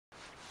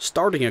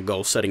Starting a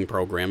goal-setting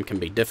program can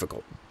be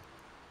difficult.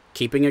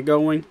 Keeping it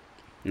going?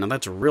 Now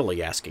that's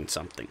really asking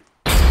something.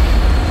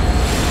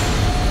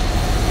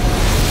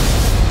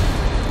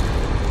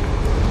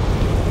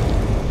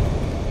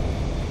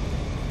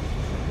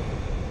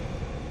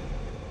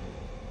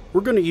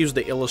 We're going to use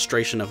the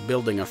illustration of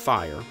building a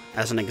fire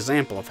as an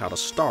example of how to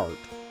start,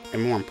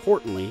 and more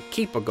importantly,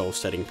 keep a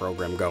goal-setting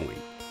program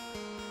going.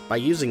 By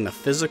using the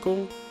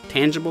physical,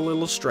 tangible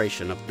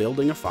illustration of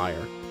building a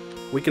fire,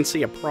 we can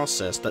see a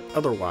process that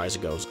otherwise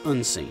goes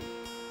unseen.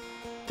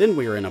 Then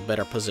we are in a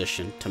better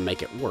position to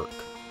make it work,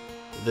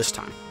 this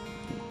time.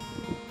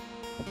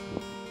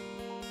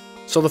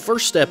 So the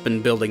first step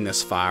in building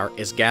this fire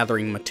is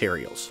gathering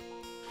materials.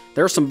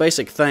 There are some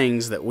basic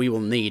things that we will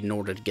need in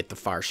order to get the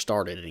fire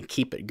started and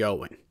keep it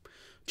going,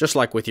 just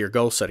like with your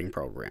goal-setting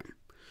program.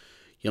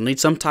 You'll need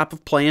some type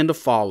of plan to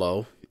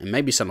follow, and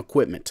maybe some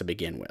equipment to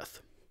begin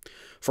with.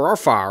 For our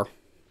fire,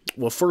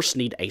 we'll first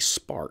need a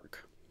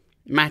spark.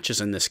 Matches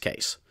in this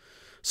case.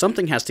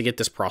 Something has to get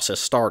this process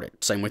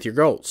started, same with your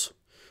goals.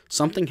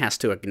 Something has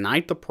to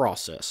ignite the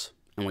process,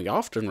 and we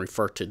often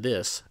refer to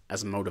this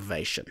as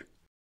motivation.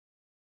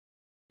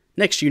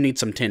 Next, you need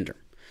some tinder.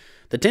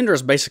 The tinder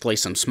is basically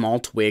some small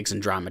twigs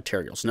and dry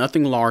materials,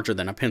 nothing larger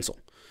than a pencil.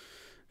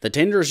 The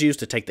tinder is used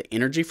to take the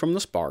energy from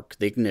the spark,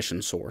 the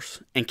ignition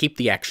source, and keep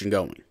the action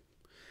going.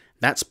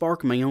 That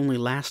spark may only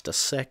last a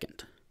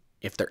second.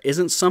 If there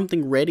isn't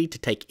something ready to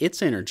take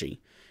its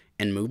energy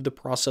and move the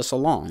process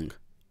along,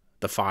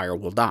 the fire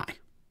will die.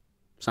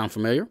 Sound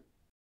familiar?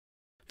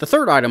 The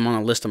third item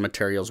on a list of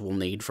materials we'll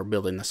need for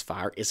building this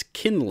fire is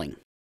kindling.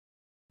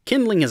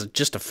 Kindling is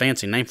just a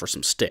fancy name for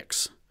some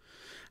sticks.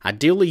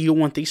 Ideally, you'll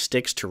want these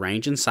sticks to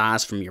range in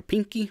size from your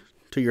pinky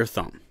to your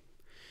thumb.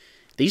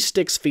 These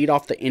sticks feed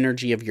off the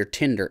energy of your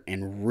tinder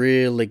and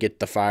really get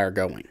the fire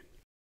going.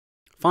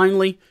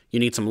 Finally,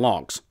 you need some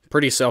logs.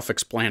 Pretty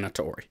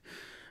self-explanatory.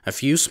 A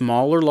few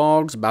smaller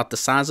logs about the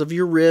size of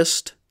your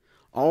wrist,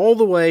 all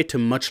the way to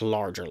much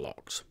larger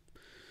logs.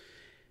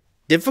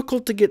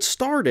 Difficult to get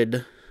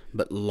started,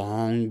 but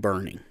long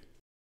burning.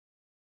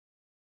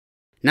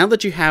 Now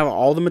that you have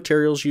all the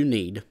materials you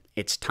need,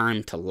 it's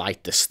time to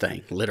light this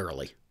thing,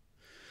 literally.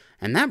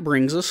 And that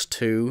brings us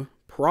to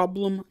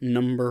problem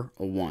number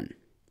 1.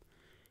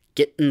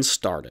 Getting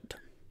started.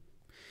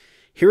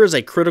 Here is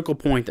a critical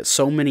point that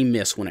so many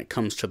miss when it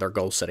comes to their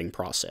goal-setting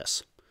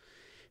process.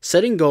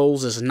 Setting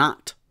goals is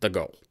not the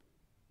goal.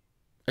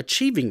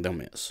 Achieving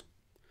them is.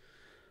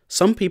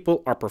 Some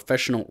people are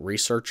professional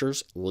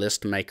researchers,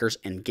 list makers,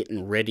 and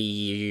getting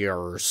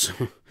readyers.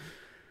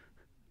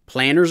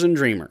 Planners and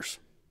dreamers.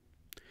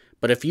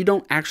 But if you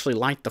don't actually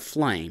light the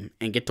flame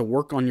and get to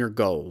work on your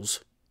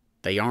goals,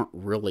 they aren't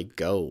really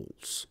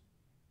goals.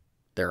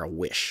 They're a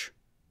wish.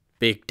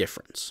 Big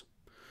difference.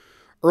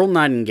 Earl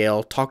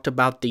Nightingale talked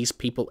about these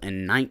people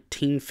in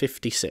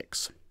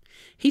 1956.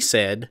 He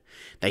said,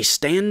 "They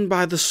stand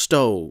by the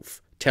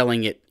stove,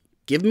 telling it,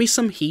 'Give me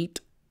some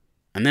heat,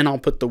 and then I'll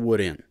put the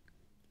wood in.'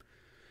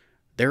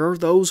 There are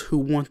those who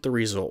want the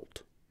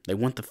result. They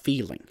want the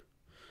feeling,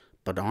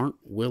 but aren't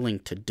willing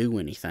to do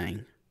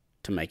anything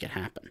to make it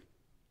happen."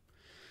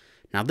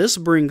 Now this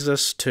brings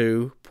us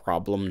to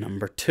problem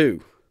number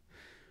 2.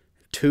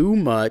 Too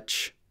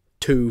much,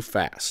 too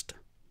fast.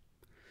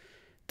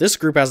 This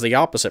group has the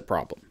opposite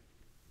problem.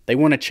 They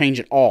want to change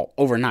it all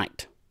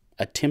overnight,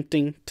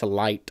 attempting to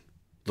light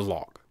the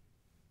log.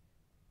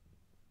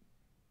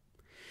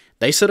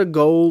 They set a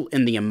goal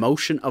in the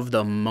emotion of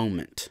the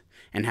moment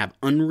and have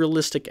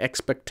unrealistic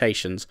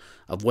expectations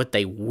of what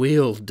they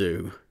will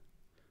do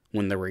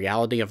when the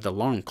reality of the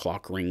alarm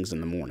clock rings in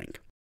the morning.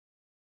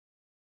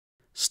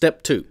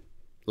 Step 2.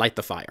 Light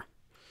the fire.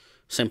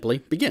 Simply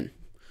begin.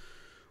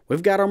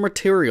 We've got our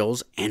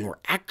materials and we're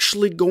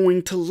actually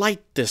going to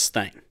light this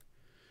thing.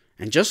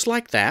 And just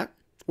like that,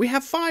 we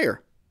have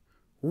fire.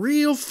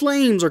 Real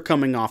flames are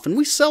coming off and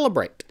we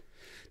celebrate.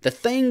 The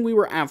thing we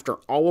were after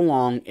all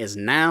along is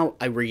now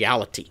a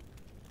reality.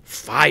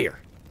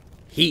 Fire.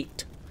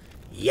 Heat.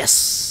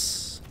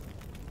 Yes.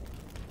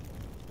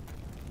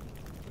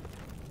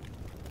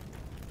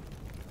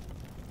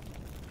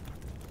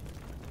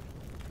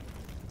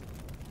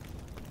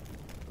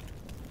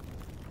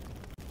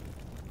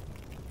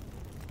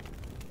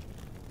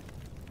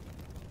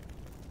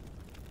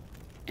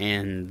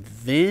 And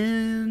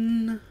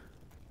then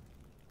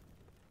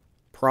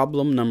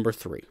problem number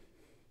 3.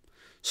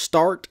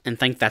 Start and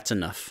think that's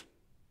enough.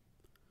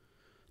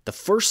 The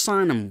first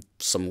sign of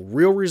some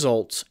real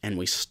results and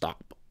we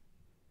stop.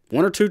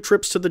 1 or 2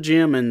 trips to the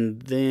gym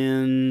and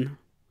then...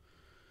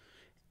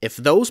 If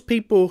those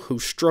people who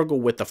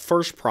struggle with the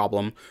first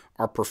problem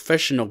are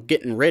professional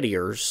getting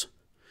readyers,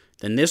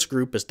 then this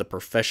group is the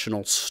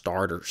professional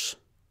starters.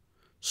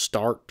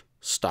 Start,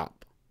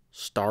 stop.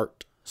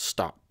 Start,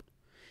 stop.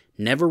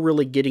 Never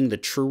really getting the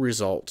true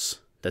results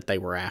that they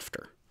were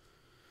after.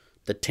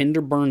 The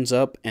tinder burns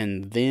up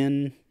and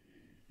then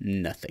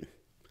nothing.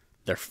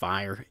 Their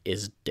fire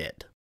is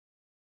dead.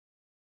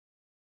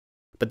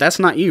 But that's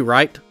not you,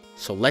 right?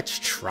 So let's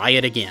try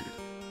it again.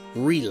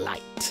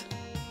 Relight.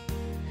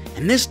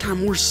 And this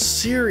time we're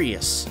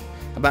serious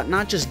about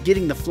not just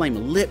getting the flame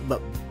lit,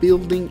 but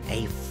building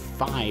a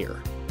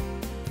fire.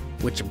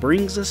 Which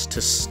brings us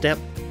to step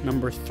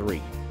number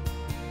 3.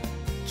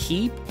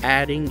 Keep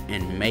adding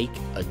and make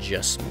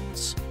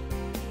adjustments.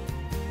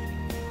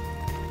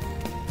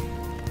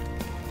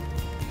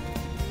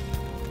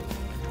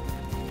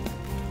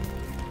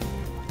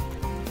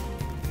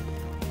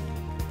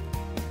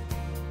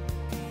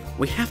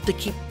 We have to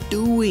keep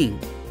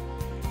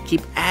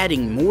keep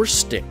adding more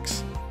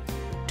sticks,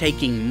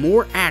 taking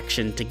more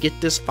action to get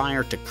this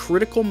fire to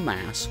critical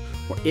mass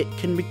where it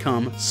can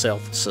become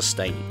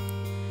self-sustaining.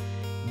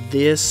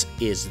 This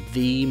is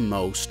the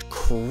most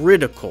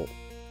critical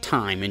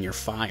time in your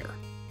fire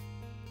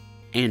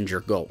and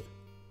your goal.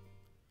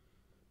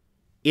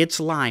 Its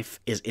life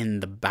is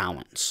in the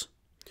balance.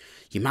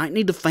 You might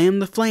need to fan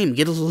the flame,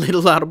 get a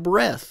little out of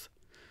breath.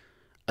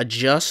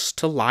 Adjust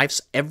to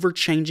life's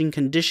ever-changing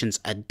conditions,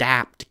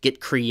 adapt, get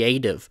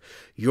creative.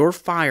 Your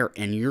fire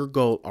and your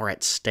goal are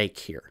at stake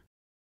here.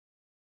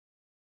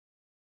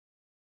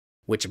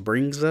 Which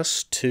brings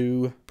us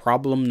to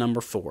problem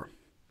number 4.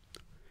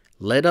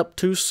 Let up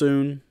too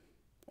soon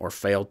or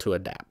fail to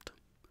adapt.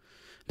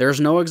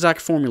 There's no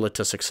exact formula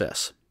to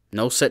success.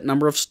 No set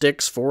number of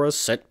sticks for a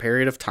set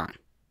period of time.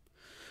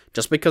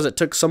 Just because it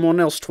took someone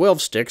else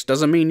 12 sticks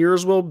doesn't mean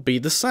yours will be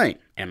the same.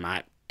 It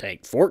might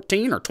take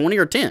 14 or 20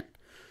 or 10.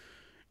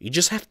 You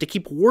just have to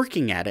keep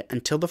working at it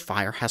until the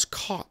fire has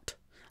caught.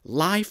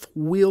 Life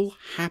will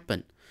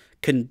happen.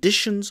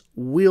 Conditions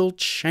will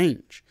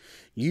change.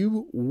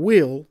 You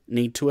will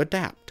need to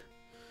adapt.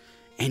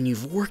 And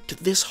you've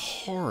worked this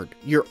hard.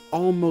 You're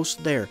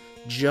almost there.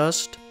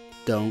 Just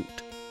don't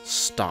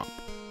stop.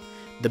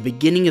 The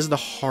beginning is the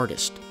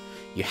hardest.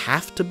 You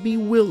have to be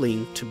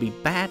willing to be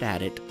bad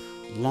at it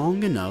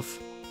long enough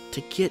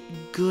to get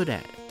good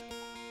at it.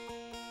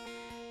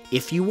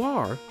 If you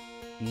are,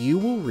 you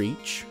will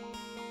reach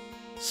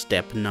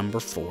step number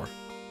 4.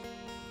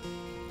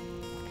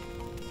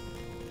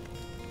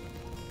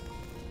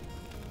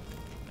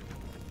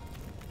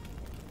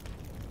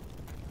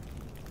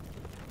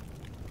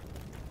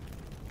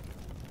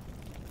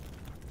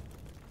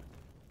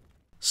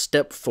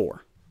 Step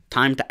 4.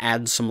 Time to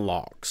add some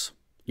logs.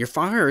 Your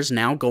fire is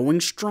now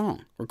going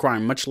strong,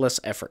 requiring much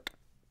less effort.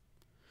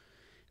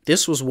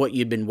 This was what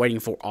you'd been waiting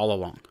for all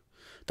along.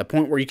 The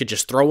point where you could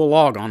just throw a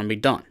log on and be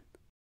done.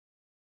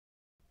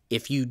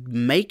 If you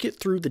make it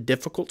through the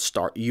difficult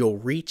start, you'll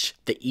reach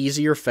the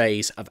easier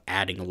phase of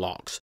adding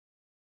logs.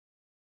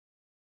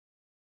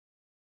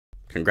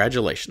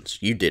 Congratulations,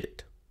 you did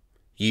it.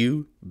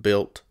 You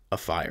built a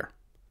fire.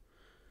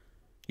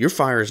 Your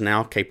fire is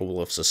now capable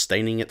of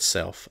sustaining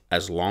itself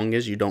as long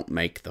as you don't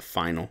make the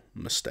final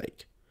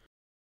mistake.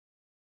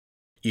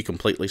 You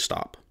completely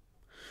stop.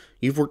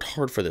 You've worked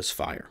hard for this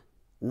fire,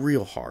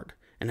 real hard,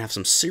 and have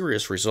some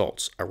serious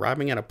results,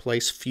 arriving at a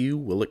place few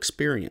will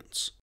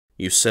experience.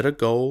 You set a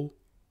goal,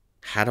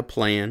 had a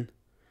plan,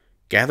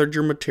 gathered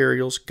your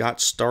materials, got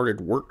started,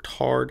 worked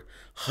hard,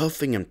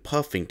 huffing and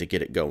puffing to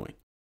get it going,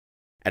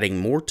 adding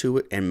more to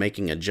it and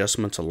making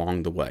adjustments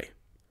along the way.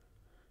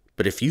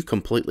 But if you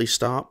completely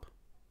stop,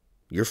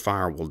 your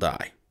fire will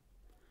die.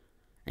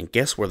 And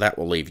guess where that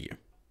will leave you?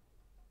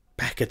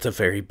 Back at the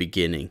very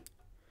beginning.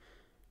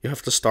 You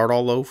have to start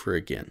all over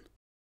again.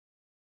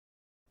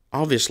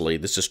 Obviously,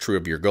 this is true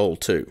of your goal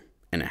too,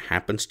 and it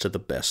happens to the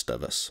best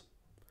of us.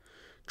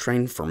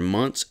 Train for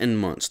months and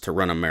months to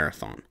run a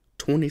marathon,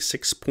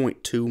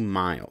 26.2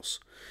 miles,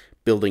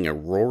 building a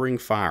roaring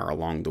fire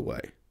along the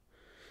way.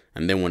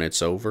 And then when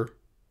it's over,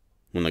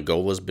 when the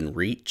goal has been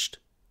reached,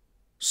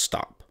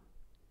 stop.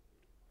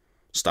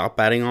 Stop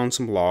adding on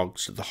some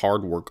logs to the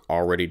hard work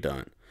already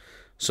done,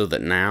 so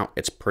that now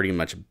it's pretty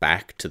much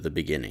back to the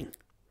beginning,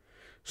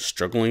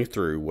 struggling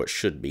through what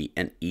should be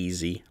an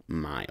easy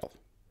mile.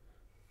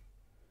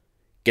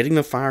 Getting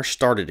the fire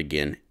started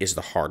again is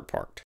the hard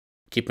part.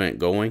 Keeping it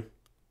going,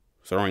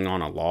 throwing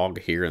on a log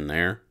here and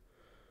there,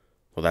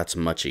 well, that's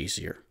much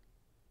easier.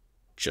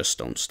 Just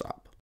don't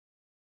stop.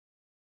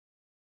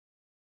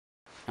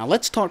 Now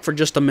let's talk for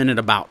just a minute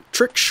about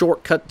tricks,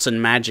 shortcuts,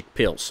 and magic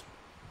pills.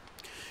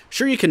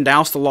 Sure, you can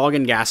douse the log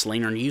in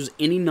gasoline or use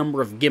any number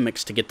of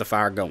gimmicks to get the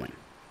fire going.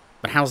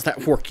 But how's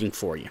that working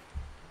for you?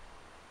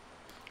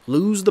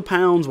 Lose the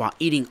pounds while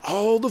eating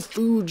all the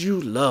food you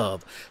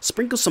love.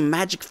 Sprinkle some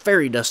magic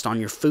fairy dust on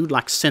your food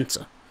like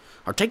Senza.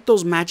 Or take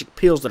those magic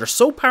pills that are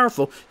so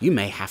powerful you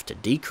may have to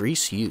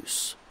decrease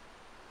use.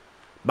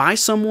 Buy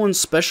someone's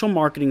special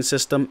marketing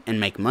system and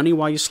make money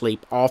while you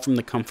sleep, all from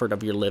the comfort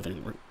of your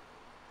living room.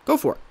 Go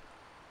for it.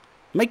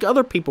 Make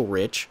other people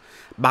rich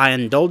by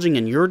indulging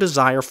in your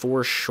desire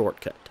for a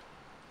shortcut.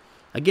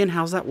 Again,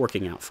 how's that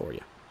working out for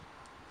you?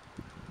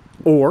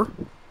 Or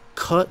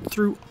cut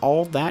through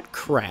all that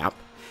crap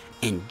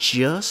and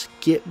just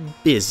get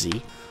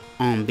busy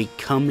on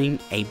becoming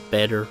a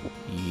better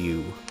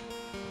you.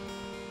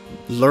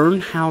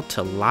 Learn how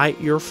to light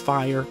your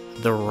fire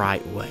the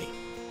right way,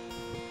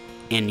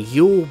 and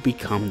you'll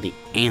become the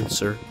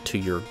answer to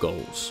your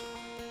goals.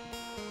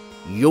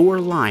 Your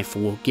life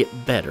will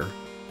get better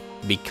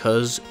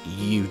because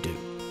you do.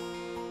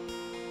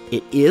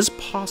 It is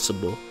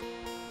possible,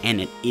 and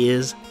it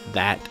is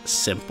that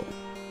simple.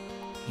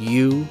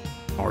 You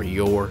are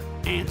your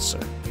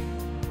answer.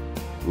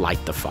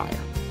 Light the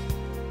fire.